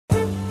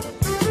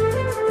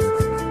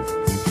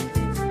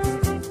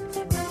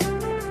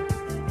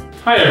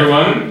Hi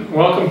everyone,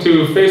 welcome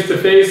to Face to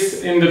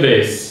Face in the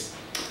Beis.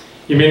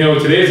 You may know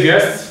today's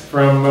guest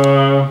from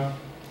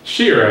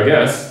Shir, I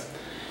guess.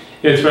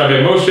 It's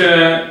Rabbi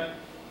Moshe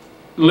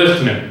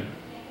Lichtman.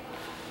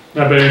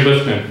 Rabbi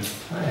Lichtman.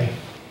 Hi.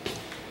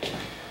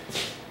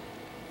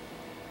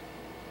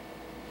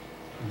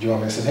 Do you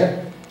want me to sit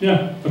here?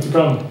 Yeah, what's the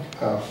problem?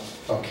 Oh,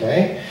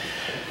 okay.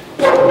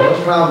 No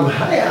problem.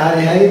 Hi,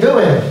 Adi. How you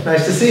doing?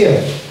 Nice to see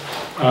you.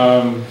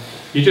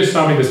 You just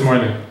saw me this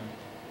morning.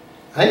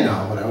 I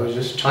know, but I was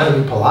just trying to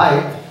be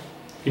polite.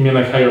 You mean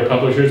like how your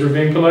publishers were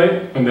being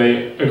polite when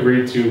they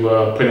agreed to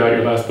put out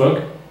your last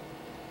book?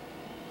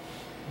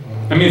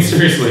 I mean,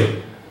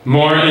 seriously,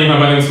 more Ima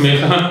Banim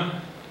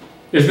Smicha?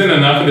 Isn't it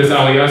enough of this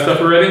Aliyah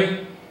stuff already?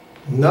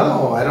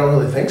 No, I don't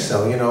really think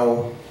so. You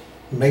know,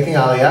 making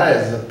Aliyah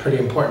is a pretty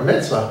important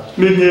mitzvah.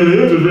 Making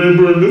Aliyah is a very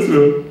important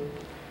mitzvah.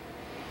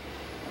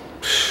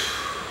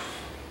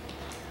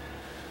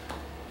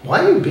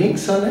 Why are you being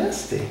so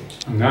nasty?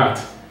 I'm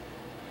not.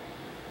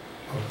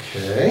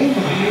 Okay.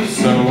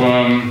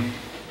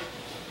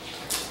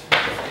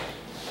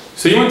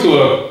 So you went to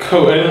a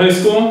co-ed high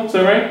school, is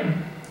that right?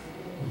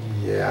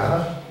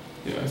 Yeah.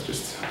 Yeah, I was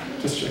just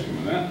checking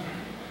on that.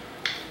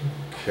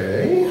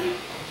 Okay.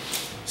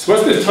 So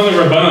what's this Ton of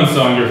Rabbanon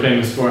song you're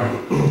famous for?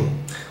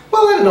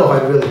 Well, I don't know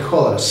if I'd really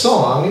call it a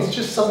song. It's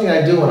just something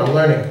I do when I'm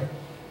learning.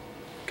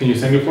 Can you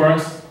sing it for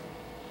us?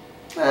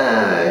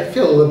 I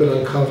feel a little bit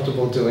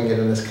uncomfortable doing it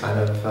in this kind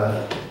of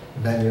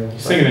venue. You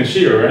sing it in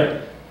Shir, right?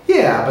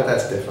 Yeah, but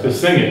that's different.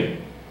 Just sing it.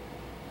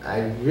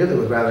 I really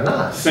would rather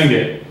not. Sing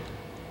it.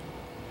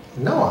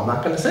 No, I'm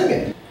not going to sing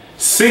it.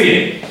 Sing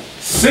it!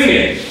 Sing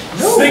it!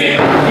 No, Sing it!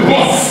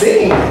 I'm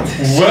singing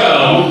it.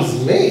 Well,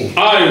 Excuse me.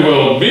 I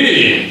will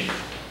be.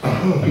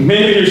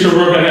 Maybe you should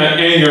work on that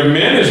anger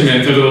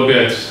management a little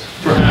bit.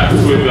 Perhaps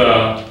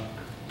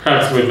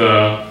with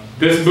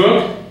this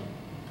book.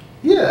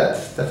 Yeah,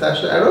 that's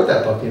actually, I wrote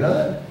that book, you know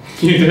that?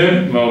 You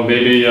did? Well,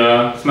 maybe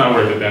it's not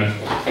worth it then.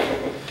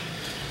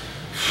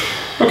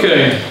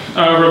 Okay,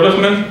 Rav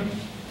Lichtman,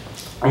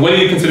 what do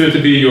you consider to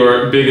be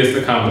your biggest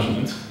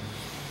accomplishment?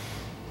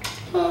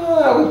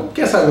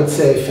 I would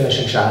say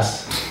finishing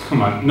Shas.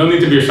 Come on, no need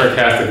to be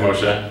sarcastic,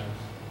 Moshe.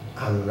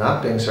 I'm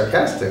not being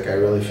sarcastic, I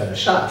really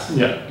finished Shas.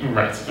 Yeah,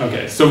 right,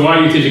 okay. So why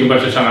are you teaching a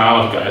bunch of Shana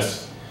Aleph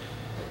guys?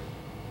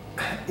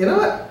 You know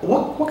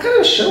what kind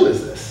of show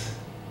is this?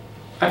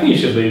 I think you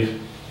should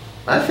leave.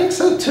 I think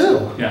so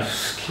too. Yeah.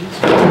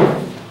 Excuse me.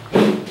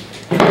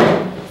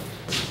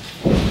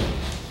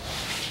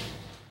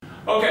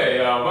 Okay,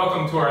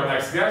 welcome to our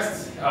next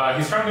guest.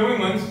 He's from New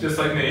England, just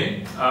like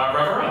me, Rav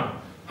Krohn.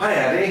 Hi,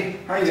 Addy.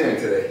 How are you doing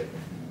today?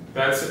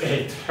 That's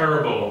a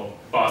terrible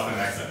Boston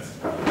accent.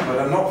 But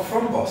I'm not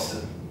from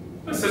Boston.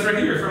 It says right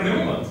here, you're from New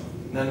England.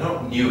 No,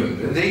 not New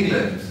England.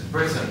 England.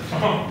 Britain.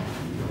 Oh,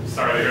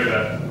 sorry to hear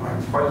that.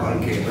 I quite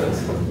like England.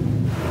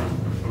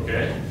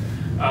 Okay.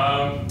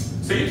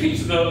 So you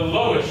teach the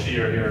lowest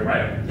year here,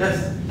 right?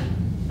 Yes.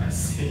 I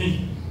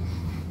see.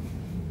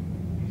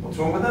 What's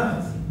wrong with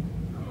that?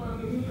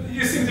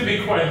 You seem to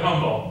be quite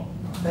humble.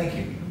 Thank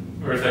you.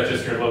 Or is that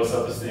just your low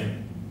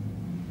self-esteem?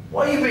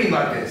 Why are you being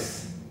like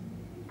this?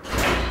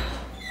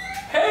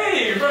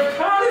 Hey, Rav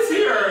Krohn is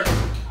here!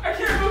 I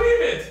can't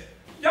believe it!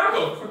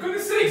 Yaakov, for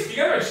goodness sakes, you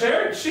got a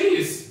chair?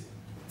 Jeez.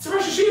 It's a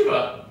Rosh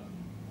Hashiva.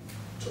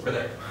 It's over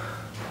there.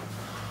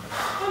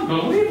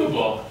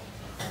 Unbelievable.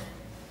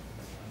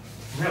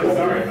 I'm really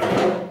sorry about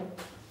that.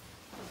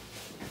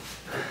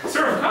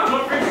 Sir Rav Krohn,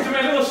 what brings you to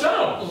my little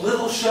show?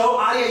 Little show?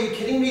 Adi, are you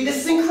kidding me? This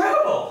is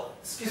incredible!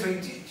 Excuse me,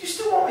 do you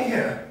still want me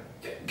here?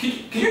 Can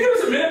you give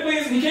us a minute,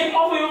 please? He came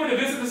all the way over to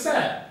visit the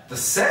set. The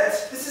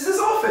set? This is his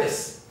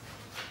office.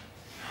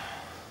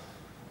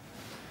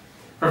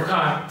 Rav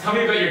Krohn, tell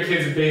me about your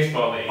kids'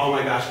 baseball league. Oh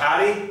my gosh,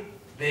 Adi,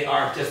 they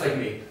are just like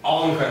me.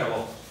 All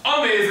incredible.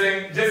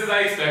 Amazing, just as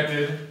I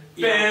expected.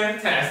 Yeah.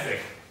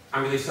 Fantastic.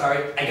 I'm really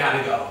sorry. I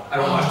gotta go. I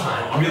don't have much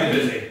time. I'm really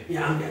busy.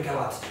 Yeah, I got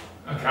lots to do.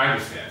 Okay, I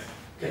understand.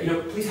 Yeah,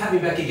 please have me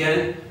back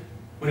again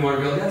when you want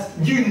a real guest.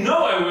 You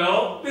know I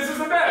will. This is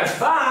the best.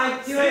 Bye.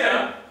 See you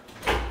later.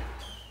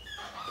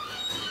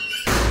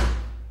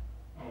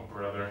 Oh,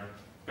 brother.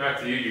 Back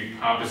to you, you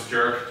pompous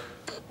jerk.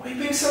 Why are you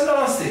being so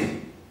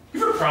nasty? You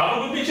have a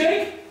problem with me,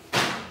 Jake?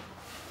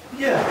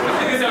 Yeah. I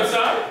think it's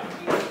outside.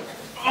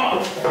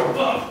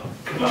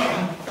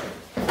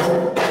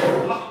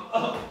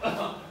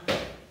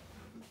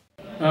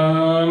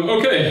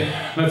 Okay,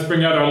 let's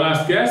bring out our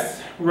last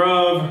guest,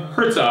 Rav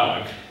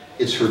Herzog.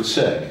 It's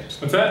Herzeg.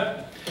 What's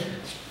that?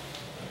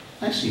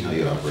 I see how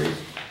you operate.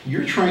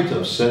 You're trying to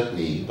upset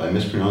me by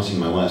mispronouncing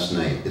my last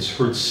name. It's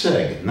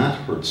Herzeg, not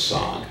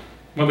Herzog.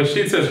 Well, the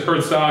sheet says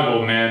Herzog,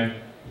 old man.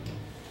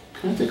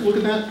 Can I take a look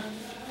at that?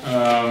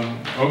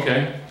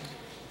 Okay.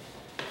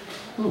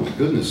 Oh my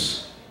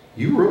goodness.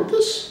 You wrote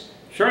this?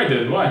 Sure I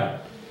did. Why?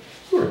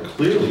 You are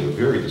clearly a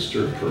very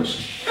disturbed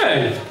person.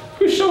 Hey,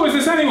 whose show is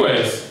this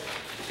anyways?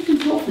 I can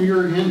tell from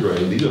your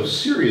handwriting that you have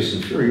serious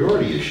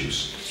inferiority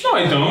issues. No,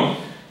 I don't.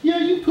 Yeah,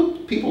 you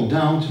put people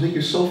down to make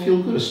yourself feel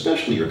good,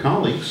 especially your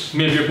colleagues.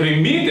 Maybe you're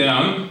putting me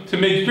down to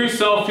make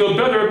yourself feel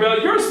better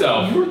about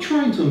yourself. You're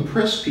trying to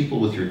impress people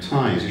with your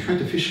ties. You're trying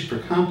to fish for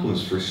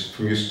compliments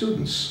from your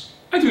students.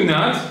 I do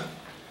not.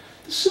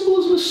 The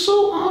symbolism is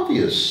so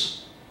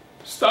obvious.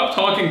 Stop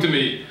talking to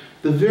me.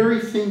 The very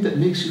thing that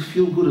makes you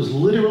feel good is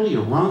literally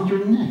around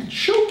your neck,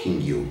 choking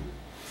you.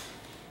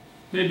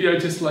 Maybe I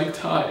just like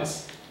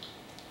ties.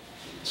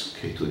 It's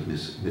okay to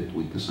admit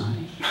weakness,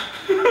 Adi.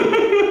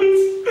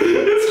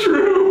 It's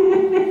true.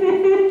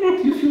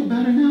 Do you feel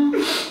better now?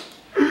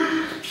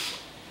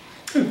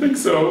 I think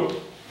so.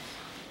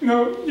 You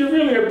know, you're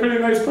really a pretty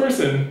nice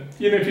person,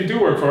 even if you do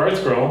work for Arts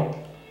Girl.